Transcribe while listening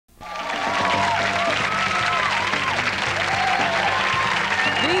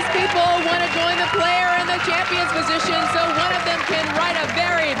player in the champion's position, so one of them can write a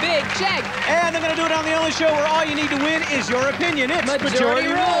very big check. And they're going to do it on the only show where all you need to win is your opinion. It's Majority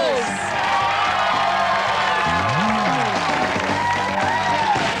Rules.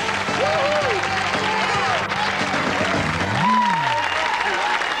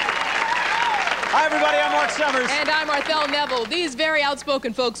 Hi, everybody. I'm Marc Summers. And I'm Arthel Neville. These very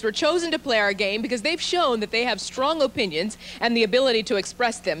outspoken folks were chosen to play our game because they've shown that they have strong opinions and the ability to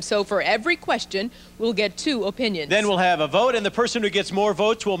express them. So for every question, we'll get 2 opinions. Then we'll have a vote, and the person who gets more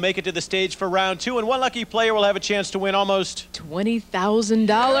votes will make it to the stage for round 2, and one lucky player will have a chance to win almost $20,000.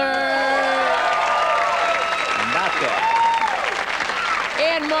 Not bad.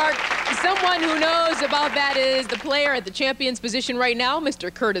 And Mark, someone who knows about that is the player at the champion's position right now,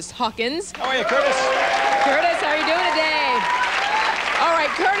 Mr. Curtis Hawkins. How are you, Curtis? Curtis, how are you doing today? All right,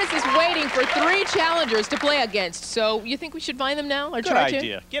 Curtis is waiting for 3 challengers to play against. So you think we should find them now or try to? Good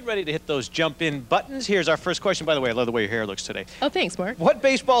idea. Get ready to hit those jump-in buttons. Here's our first question. By the way, I love the way your hair looks today. Oh, thanks, Mark. What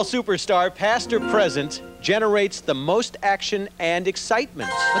baseball superstar, past or present, generates the most action and excitement?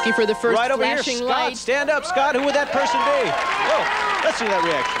 Looking for the first right over flashing here, light. Scott, stand up, Scott. Who would that person be? Whoa, let's see that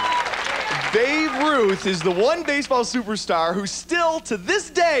reaction. Babe Ruth is the one baseball superstar who still, to this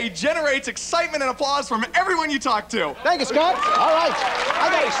day, generates excitement and applause from everyone you talk to. Thank you, Scott. All right. I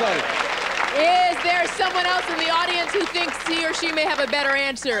got excited. Is there someone else in the audience who thinks he or she may have a better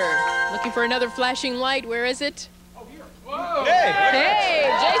answer? Looking for another flashing light. Where is it? Oh, here. Whoa.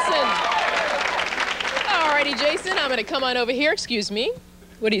 Hey, Jason. All righty, Jason. I'm going to come on over here. Excuse me.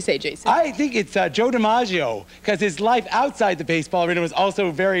 What do you say, Jason? I think it's Joe DiMaggio, because his life outside the baseball arena was also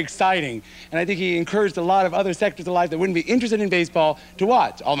very exciting. And I think he encouraged a lot of other sectors of life that wouldn't be interested in baseball to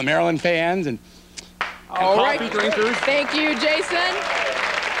watch. All the Maryland fans and coffee drinkers. Thank you, Jason.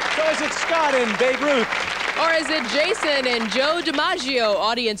 So is it Scott and Babe Ruth? Or is it Jason and Joe DiMaggio?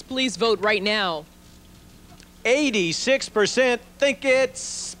 Audience, please vote right now. 86% think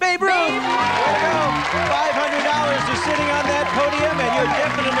it's Babe Ruth. There you go. $500 is sitting on that podium, and you're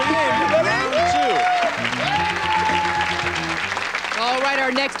definitely in round 2. All right,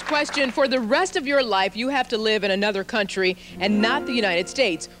 our next question. For the rest of your life, you have to live in another country and not the United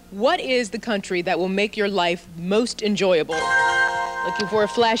States. What is the country that will make your life most enjoyable? Looking for a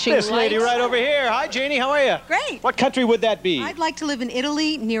flashing This lady light. right over here. Hi, Janie. How are you? Great. What country would that be? I'd like to live in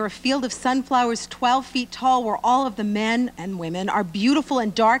Italy near a field of sunflowers 12 feet tall where all of the men and women are beautiful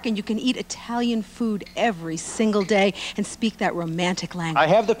and dark and you can eat Italian food every single day and speak that romantic language. I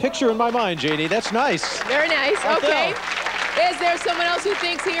have the picture in my mind, Janie. That's nice. Very nice. Arthel. Okay. Is there someone else who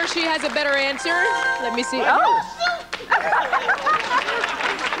thinks he or she has a better answer? Let me see. Right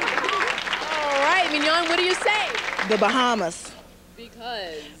All right, Mignon, what do you say? The Bahamas.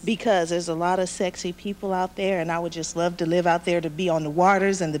 Because there's a lot of sexy people out there, and I would just love to live out there, to be on the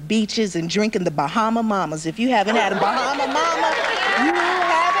waters and the beaches and drinking the Bahama Mamas. If you haven't had a Bahama Mama, you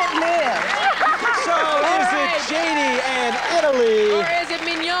haven't lived. So is it Janie and Italy? Or is it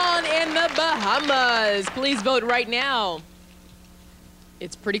Mignon in the Bahamas? Please vote right now.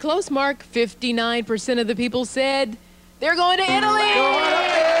 It's pretty close, Mark. 59% of the people said they're going to Italy. Go on up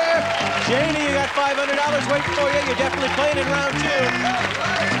there. Janie, you got $500 waiting for you. You're definitely playing in round 2.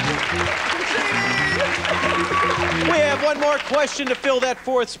 We have one more question to fill that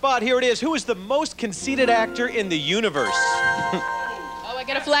 4th spot. Here it is. Who is the most conceited actor in the universe? Oh, I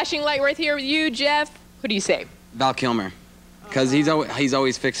got a flashing light right here with you, Jeff. What do you say? Val Kilmer. Because he's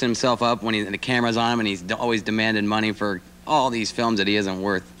always fixing himself up when the camera's on him, and he's always demanding money for all these films that he isn't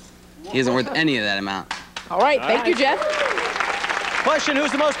worth. He isn't worth any of that amount. All right, thank you, Jeff. Question,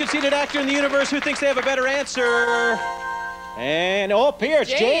 who's the most conceited actor in the universe? Who thinks they have a better answer? And, oh, here,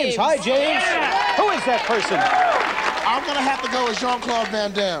 it's James. Hi, James. Yeah. Who is that person? I'm going to have to go with Jean-Claude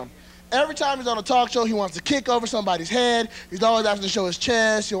Van Damme. Every time he's on a talk show, he wants to kick over somebody's head. He's always asking to show his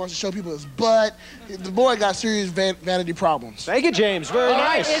chest. He wants to show people his butt. The boy got serious vanity problems. Thank you, James. Very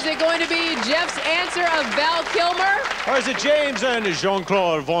nice. All right, is it going to be Jeff's answer of Val Kilmer? Or is it James and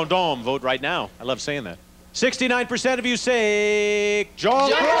Jean-Claude Van Damme? Vote right now. I love saying that. 69% of you say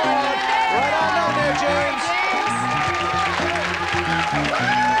Jean-Claude. Right on down there, James.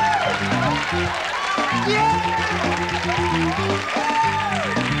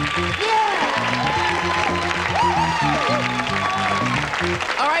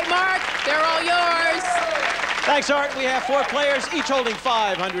 All right, Mark, they're all yours. Thanks, Art. We have 4 players, each holding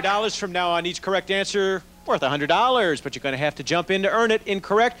 $500. From now on, each correct answer worth $100, but you're going to have to jump in to earn it.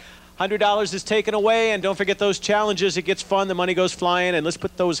 Incorrect, $100 is taken away, and don't forget those challenges. It gets fun, the money goes flying, and let's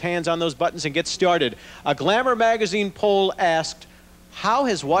put those hands on those buttons and get started. A Glamour magazine poll asked, How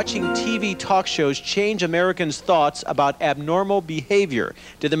has watching TV talk shows changed Americans' thoughts about abnormal behavior?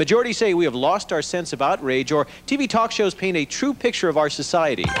 Did the majority say we have lost our sense of outrage, or TV talk shows paint a true picture of our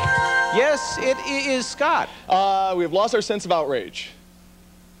society? Yes, it is Scott. We have lost our sense of outrage.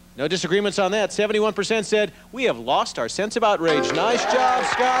 No disagreements on that. 71% said we have lost our sense of outrage. Nice job,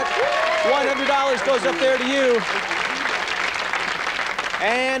 Scott. $100 goes up there to you.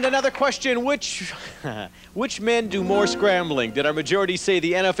 And another question, which men do more scrambling? Did our majority say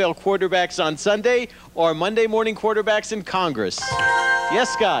the NFL quarterbacks on Sunday or Monday morning quarterbacks in Congress? Yes,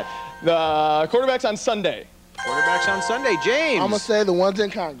 Scott. The quarterbacks on Sunday. Quarterbacks on Sunday. James. I'm going to say the ones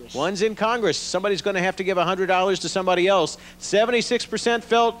in Congress. Ones in Congress. Somebody's going to have to give $100 to somebody else. 76%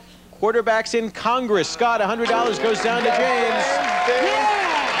 felt quarterbacks in Congress. Scott, $100 goes down to James.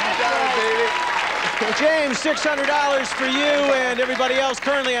 James, $600 for you, and everybody else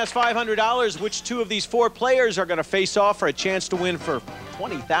currently has $500. Which two of these four players are going to face off for a chance to win for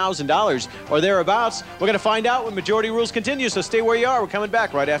 $20,000 or thereabouts? We're going to find out when Majority Rules continue, so stay where you are. We're coming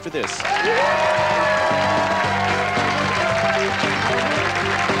back right after this.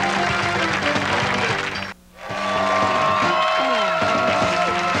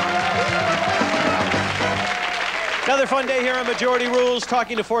 Another fun day here on Majority Rules,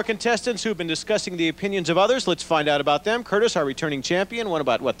 talking to four contestants who've been discussing the opinions of others. Let's find out about them. Curtis, our returning champion, won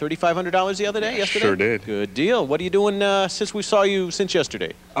about, what, $3,500 the other day, yesterday? Sure did. Good deal. What are you doing since we saw you since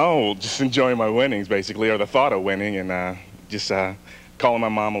yesterday? Oh, just enjoying my winnings, basically, or the thought of winning, and just calling my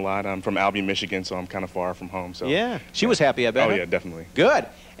mom a lot. I'm from Albion, Michigan, so I'm kind of far from home. So yeah, she was happy, I bet. Oh, yeah, definitely. Good.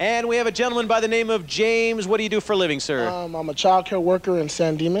 And we have a gentleman by the name of James. What do you do for a living, sir? I'm a child care worker in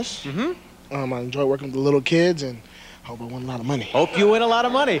San Dimas. I enjoy working with the little kids, and hope I win a lot of money. Hope you win a lot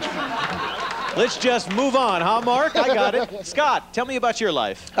of money. Let's just move on, huh, Mark? I got it. Scott, tell me about your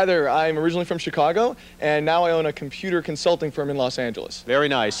life. Hi there. I'm originally from Chicago, and now I own a computer consulting firm in Los Angeles. Very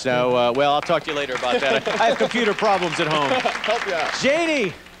nice. So, well, I'll talk to you later about that. I have computer problems at home. Help you out.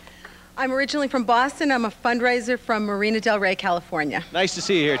 Janie. I'm originally from Boston. I'm a fundraiser from Marina Del Rey, California. Nice to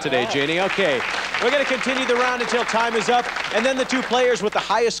see you here today, Janie. Okay, we're going to continue the round until time is up, and then the two players with the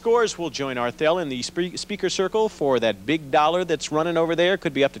highest scores will join Arthel in the speaker circle for that big dollar that's running over there.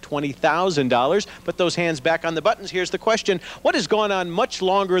 Could be up to $20,000. Put those hands back on the buttons. Here's the question. What has gone on much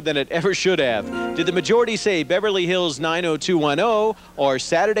longer than it ever should have? Did the majority say Beverly Hills 90210 or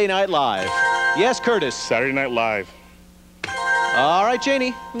Saturday Night Live? Yes, Curtis. Saturday Night Live. All right,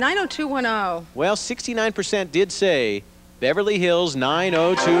 Janie. 90210. Well, 69% did say Beverly Hills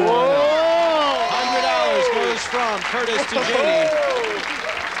 90210. $100 goes from Curtis to Janie.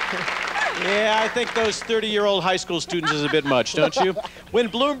 Yeah, I think those 30-year-old high school students is a bit much, don't you? When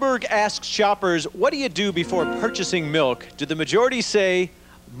Bloomberg asks shoppers, what do you do before purchasing milk? Did the majority say,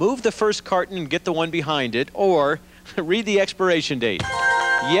 move the first carton and get the one behind it, or read the expiration date?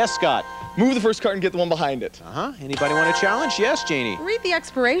 Yes, Scott. Move the first carton, get the one behind it. Anybody want to challenge? Yes, Janie. Read the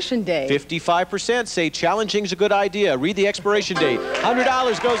expiration date. 55% say challenging's a good idea. Read the expiration date.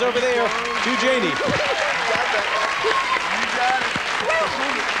 $100 goes over there to Janie.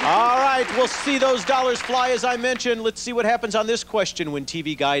 All right, we'll see those dollars fly as I mentioned. Let's see what happens on this question when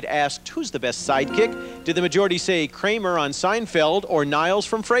TV Guide asked, who's the best sidekick? Did the majority say Kramer on Seinfeld or Niles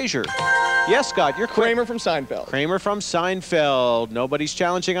from Frasier? Yes, Scott, you're Kramer from Seinfeld. Kramer from Seinfeld. Nobody's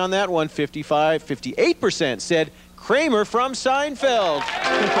challenging on that one. 58% said Kramer from Seinfeld.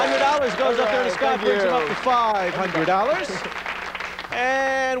 $100 goes up there to Scott, brings him up to $500.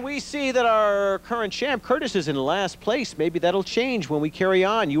 And we see that our current champ, Curtis, is in last place. Maybe that'll change when we carry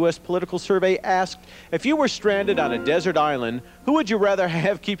on. U.S. Political Survey asked, if you were stranded on a desert island, who would you rather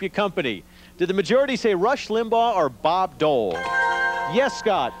have keep you company? Did the majority say Rush Limbaugh or Bob Dole? Yes,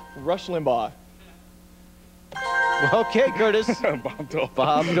 Scott. Rush Limbaugh. Okay, Curtis. Bob Dole.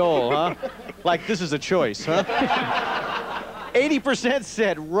 Bob Dole, huh? Like this is a choice, huh? 80%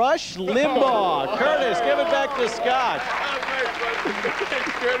 said Rush Limbaugh. Curtis, give it back to Scott.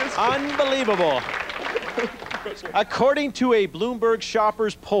 Unbelievable. According to a Bloomberg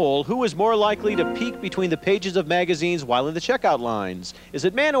shoppers poll, who is more likely to peek between the pages of magazines while in the checkout lines? Is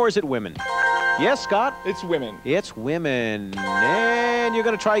it men or is it women? Yes, Scott? It's women. It's women. And you're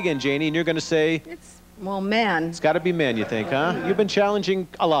going to try again, Janie, and you're going to say? Well, men. It's got to be men, you think, huh? You've been challenging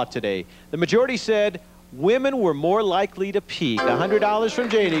a lot today. The majority said women were more likely to peek. $100 from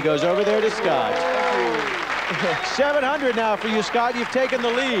Janie goes over there to Scott. $700 now for you, Scott. You've taken the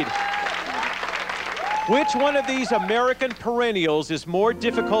lead. Which one of these American perennials is more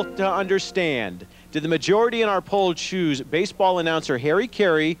difficult to understand? Did the majority in our poll choose baseball announcer Harry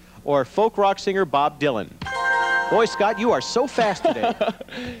Carey or folk rock singer Bob Dylan? Boy, Scott, you are so fast today.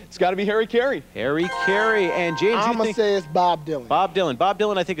 It's got to be Harry Carey. Harry Carey. And James, I'm you going think... to say it's Bob Dylan. Bob Dylan. Bob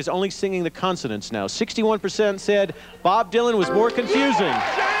Dylan, I think, is only singing the consonants now. 61% said Bob Dylan was more confusing.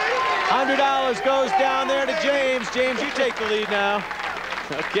 $100 goes down there to James. James, you take the lead now.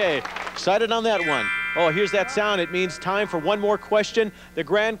 Okay, excited on that one. Oh, here's that sound. It means time for one more question. The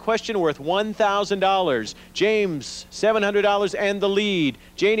grand question worth $1,000. James, $700 and the lead.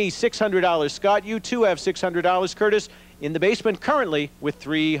 Janie, $600. Scott, you too have $600. Curtis, in the basement currently with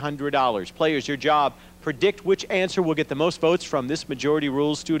 $300. Players, your job, predict which answer will get the most votes from this Majority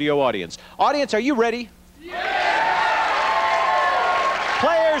Rules studio audience. Audience, are you ready? Yeah!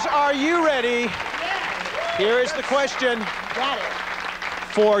 Players, are you ready? Yeah. Here is the question. Got it.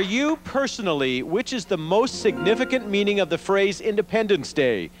 For you personally, which is the most significant meaning of the phrase Independence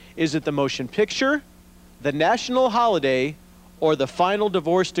Day? Is it the motion picture, the national holiday, or the final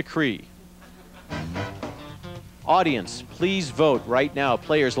divorce decree? Audience, please vote right now.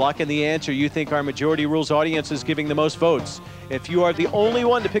 Players, lock in the answer you think our Majority Rules audience is giving the most votes. If you are the only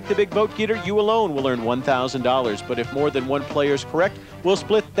one to pick the big vote getter, you alone will earn $1,000. But if more than one player is correct, we'll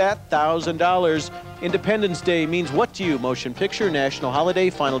split that $1,000. Independence Day means what to you? Motion picture, national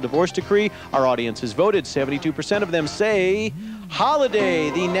holiday, final divorce decree. Our audience has voted. 72% of them say holiday,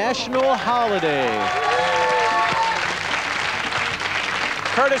 the national holiday.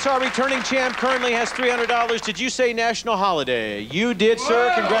 Curtis, our returning champ, currently has $300. Did you say national holiday? You did,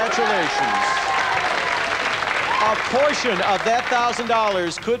 sir. Congratulations. A portion of that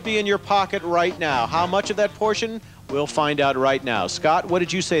 $1,000 could be in your pocket right now. How much of that portion? We'll find out right now. Scott, what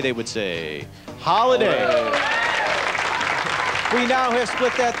did you say they would say? Holiday. We now have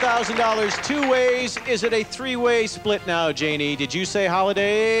split that $1,000 two ways. Is it a three-way split now, Janie? Did you say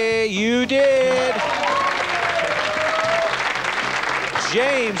holiday? You did.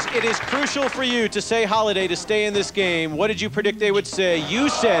 James, it is crucial for you to say holiday to stay in this game. What did you predict they would say? You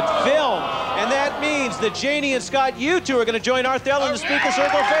said film. And that means that Janie and Scott, you two are going to join Arthel in the Speaker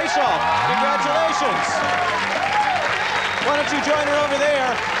Circle face-off. Congratulations. Why don't you join her over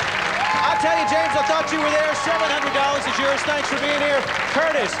there? I'll tell you, James, I thought you were there. $700 is yours. Thanks for being here.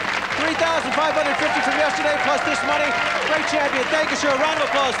 Curtis, $3,550 from yesterday, plus this money. Great champion. Thank you, sir. A round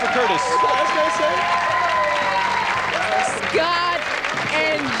of applause for Curtis. Scott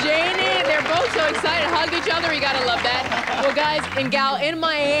and Janie, they're both so excited. Hug each other. You gotta love that. Well, guys and gal, in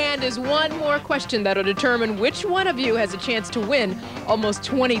my hand is one more question that'll determine which one of you has a chance to win almost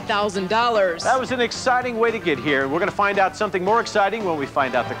 $20,000. That was an exciting way to get here. We're gonna find out something more exciting when we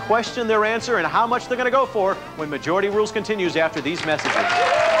find out the question, their answer, and how much they're gonna go for when Majority Rules continues after these messages.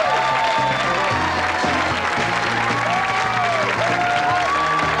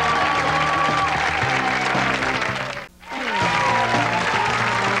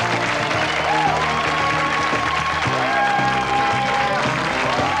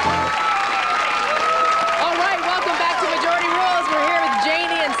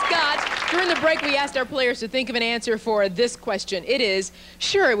 We asked our players to think of an answer for this question. It is,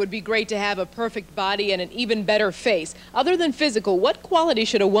 sure, it would be great to have a perfect body and an even better face. Other than physical, what quality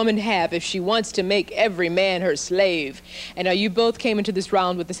should a woman have if she wants to make every man her slave? And now you both came into this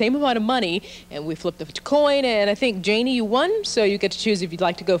round with the same amount of money, and we flipped a coin, and I think, Janie, you won, so you get to choose if you'd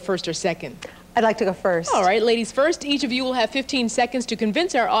like to go first or second. I'd like to go first. All right, ladies first. Each of you will have 15 seconds to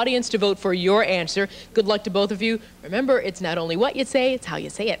convince our audience to vote for your answer. Good luck to both of you. Remember, it's not only what you say, it's how you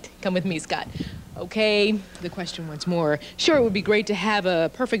say it. Come with me, Scott. Okay, the question once more. Sure, it would be great to have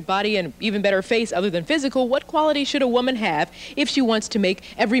a perfect body and even better face other than physical. What quality should a woman have if she wants to make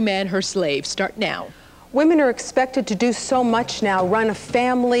every man her slave? Start now. Women are expected to do so much now, run a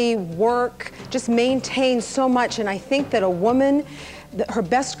family, work, just maintain so much. And I think that a woman, her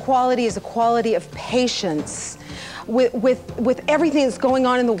best quality is a quality of patience. With everything that's going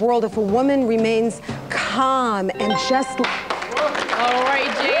on in the world, if a woman remains calm and just... All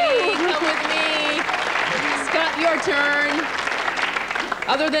right, Janie, come with me. Scott, your turn.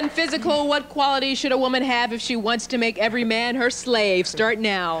 Other than physical, what quality should a woman have if she wants to make every man her slave? Start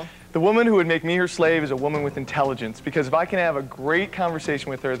now. The woman who would make me her slave is a woman with intelligence, because if I can have a great conversation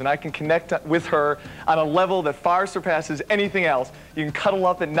with her, then I can connect with her on a level that far surpasses anything else. You can cuddle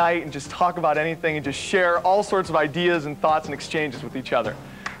up at night and just talk about anything and just share all sorts of ideas and thoughts and exchanges with each other.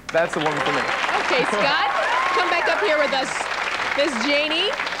 That's the woman for me. Okay, Scott, come back up here with us. Miss Janie.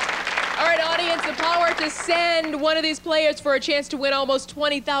 All right, audience, the power to send one of these players for a chance to win almost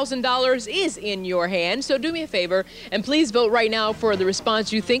 $20,000 is in your hand. So do me a favor and please vote right now for the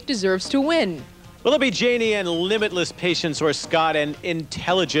response you think deserves to win. Will it be Janie and limitless patience or Scott and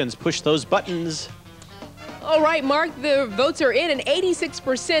intelligence? Push those buttons. All right, Mark, the votes are in and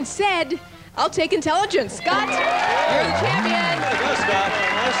 86% said I'll take intelligence. Scott, you're the champion. There you go, Scott.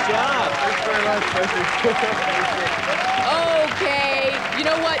 Nice job. Thanks very much. Okay, you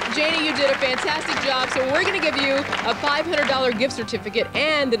know what, Janie, you did a fantastic job, so we're going to give you a $500 gift certificate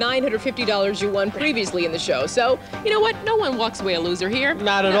and the $950 you won previously in the show. So, you know what, no one walks away a loser here.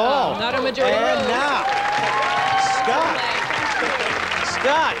 Not at all. Not a majority And rule. now,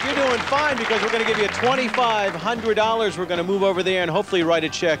 Scott, you're doing fine because we're going to give you $2,500. We're going to move over there and hopefully write a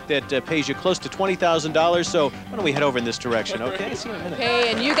check that pays you close to $20,000. So why don't we head over in this direction, okay? See you in a minute.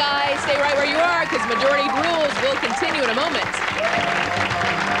 Okay, and you guys stay right where you are because Majority Rules will continue in a moment.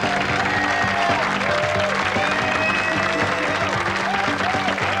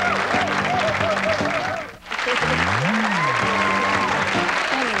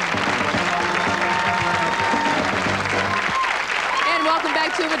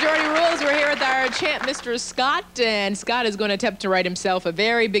 To Majority Rules. We're here with our champ, Mr. Scott, and Scott is going to attempt to write himself a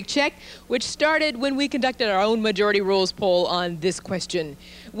very big check, which started when we conducted our own Majority Rules poll on this question.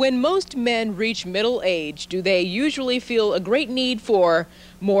 When most men reach middle age, do they usually feel a great need for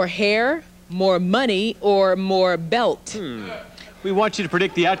more hair, more money, or more belt? We want you to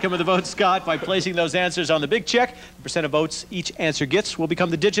predict the outcome of the vote, Scott, by placing those answers on the big check. The percent of votes each answer gets will become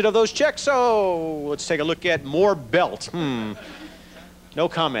the digit of those checks. So let's take a look at more belt. No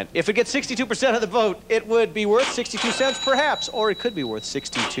comment. If it gets 62% of the vote, it would be worth 62 cents perhaps, or it could be worth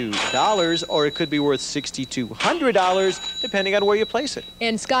 $62, or it could be worth $6,200, depending on where you place it.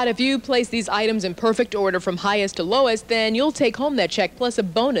 And Scott, if you place these items in perfect order from highest to lowest, then you'll take home that check plus a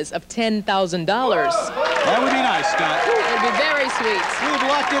bonus of $10,000. That would be nice, Scott. It would be very sweet. We've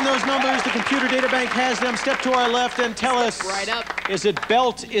locked in those numbers. The computer data bank has them. Step to our left and tell us. Right up. Is it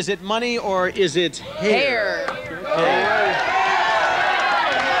belt, is it money, or is it hair? Hair.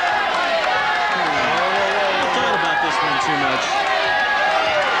 Too much.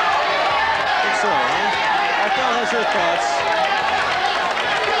 It's all right. Arthel has her thoughts.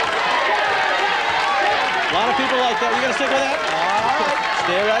 A lot of people like that. You gonna stick with that? All right.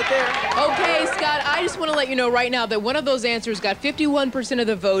 Stay right there. Okay, Scott, I just want to let you know right now that one of those answers got 51% of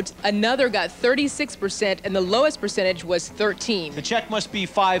the vote, another got 36%, and the lowest percentage was 13. The check must be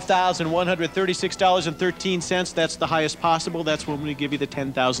 $5,136.13. That's the highest possible. That's when we give you the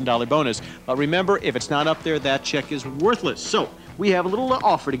 $10,000 bonus. But remember, if it's not up there, that check is worthless. So we have a little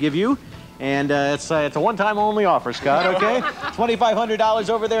offer to give you. And it's a one-time only offer, Scott, okay? $2,500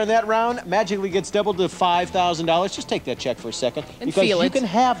 over there in that round magically gets doubled to $5,000. Just take that check for a second. And because feel it. you can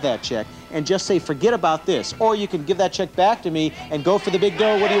have that check and just say, forget about this. Or you can give that check back to me and go for the big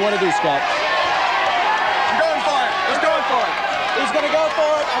dough. What do you want to do, Scott? I'm going for it. He's going for it. He's going to go for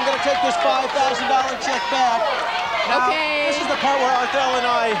it. I'm going to take this $5,000 check back. Now, Okay. this is the part where Arthel and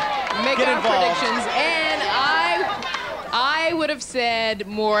I Make get our involved. predictions. And I would have said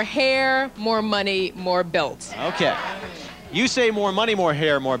more hair, more money, more belt. Okay. You say more money, more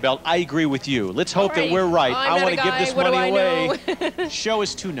hair, more belt. I agree with you. Let's hope that we're right. I'm I not want a to give guy. this What do money I away. know? Show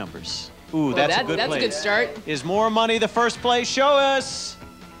us two numbers. Ooh, Well, that's a good that's place. a good start. Is more money the first place? Show us.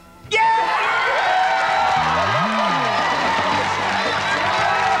 Yeah!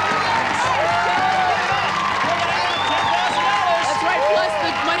 That's right, plus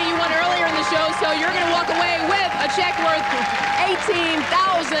the money you won earlier in the show, so you're going to walk away with a check worth $18,586.13,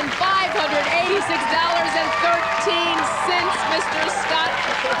 Mr. Scott.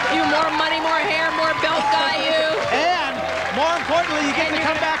 You more money, more hair, more belt guy, you. And more importantly, you get to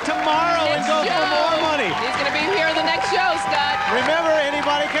come back tomorrow and go for more money. He's going to be here the next show, Scott. Remember,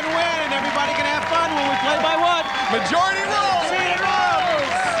 anybody can win and everybody can have fun when we play by what? Majority Rules. See you tomorrow.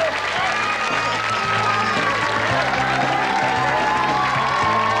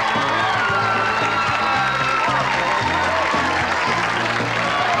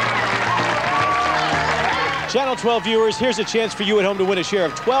 Channel 12 viewers, here's a chance for you at home to win a share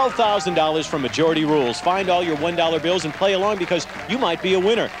of $12,000 from Majority Rules. Find all your $1 bills and play along because you might be a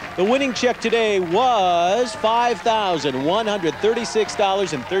winner. The winning check today was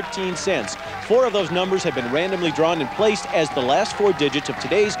 $5,136.13. 4 of those numbers have been randomly drawn and placed as the last 4 digits of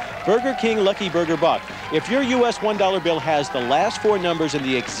today's Burger King Lucky Burger Buck. If your U.S. $1 bill has the last 4 numbers in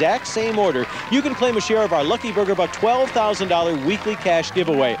the exact same order, you can claim a share of our Lucky Burger Buck $12,000 weekly cash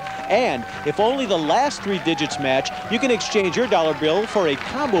giveaway. And if only the last 3 digits match, you can exchange your dollar bill for a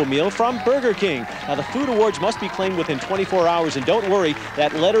combo meal from Burger King. Now, the food awards must be claimed within 24 hours, and don't worry,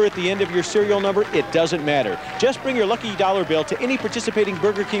 that letter at the end of your serial number, it doesn't matter. Just bring your lucky dollar bill to any participating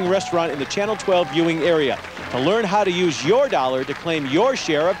Burger King restaurant in the Channel 12 viewing area. To learn how to use your dollar to claim your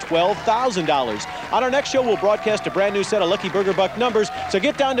share of $12,000. On our next show, we'll broadcast a brand new set of Lucky Burger Buck numbers, so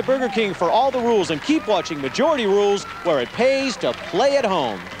get down to Burger King for all the rules and keep watching Majority Rules, where it pays to play at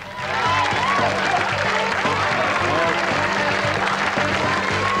home.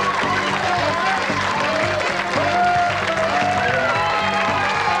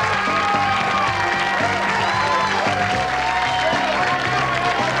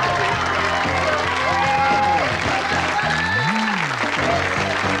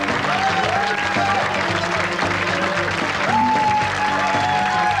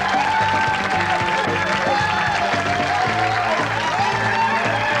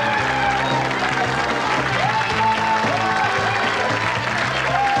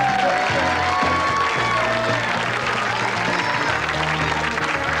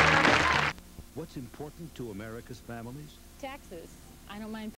 important to America's families? Taxes. I don't mind